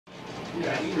My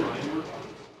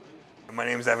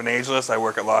name is Ageless. I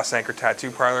work at Lost Anchor Tattoo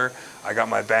Parlor. I got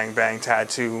my Bang Bang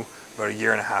tattoo about a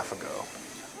year and a half ago.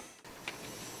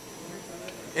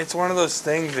 It's one of those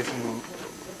things, if you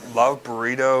love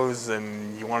burritos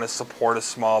and you want to support a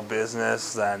small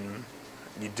business, then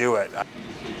you do it.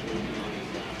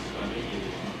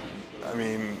 I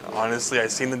mean, honestly, I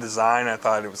seen the design, I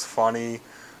thought it was funny,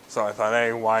 so I thought,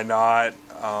 hey, why not?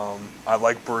 I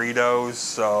like burritos,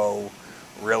 so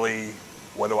really,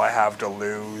 what do I have to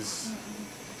lose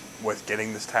with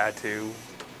getting this tattoo?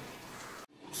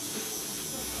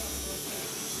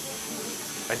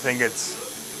 I think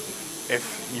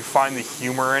if you find the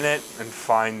humor in it and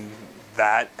find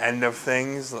that end of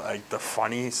things, like the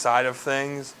funny side of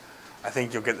things, I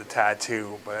think you'll get the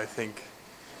tattoo, but I think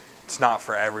it's not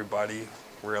for everybody,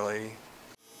 really.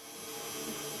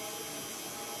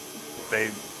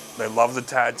 They love the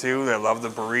tattoo, they love the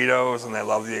burritos, and they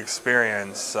love the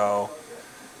experience, so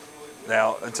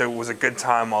it was a good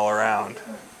time all around.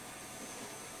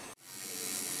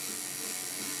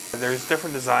 There's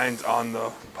different designs on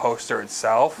the poster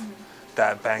itself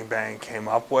that Bang Bang came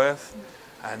up with,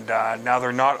 and now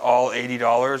they're not all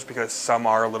 $80 because some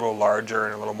are a little larger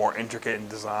and a little more intricate in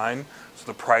design, so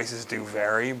the prices do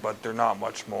vary, but they're not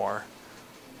much more.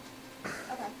 Okay.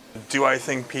 Do I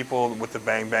think people with the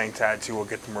Bang Bang tattoo will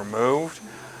get them removed?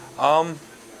 No,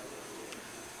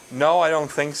 I don't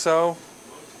think so.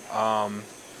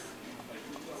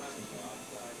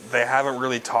 They haven't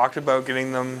really talked about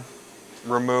getting them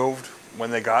removed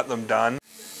when they got them done.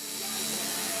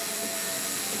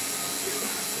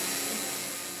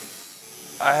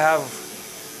 I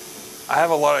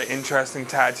have a lot of interesting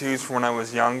tattoos from when I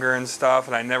was younger and stuff,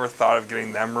 and I never thought of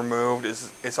getting them removed.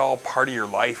 It's all part of your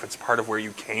life. It's part of where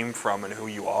you came from and who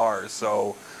you are.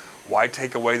 So why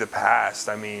take away the past?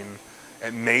 I mean,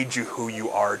 it made you who you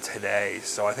are today.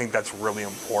 So I think that's really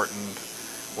important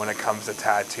when it comes to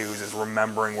tattoos, is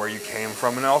remembering where you came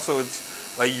from. And also, it's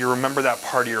like you remember that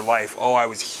part of your life. Oh, I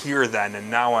was here then, and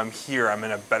now I'm here. I'm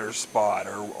in a better spot,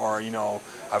 or you know,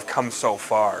 I've come so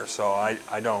far. So I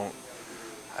don't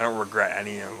regret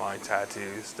any of my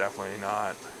tattoos. Definitely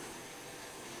not.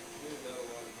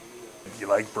 If you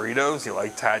like burritos, you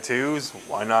like tattoos,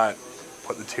 why not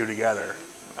put the two together?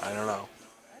 I don't know.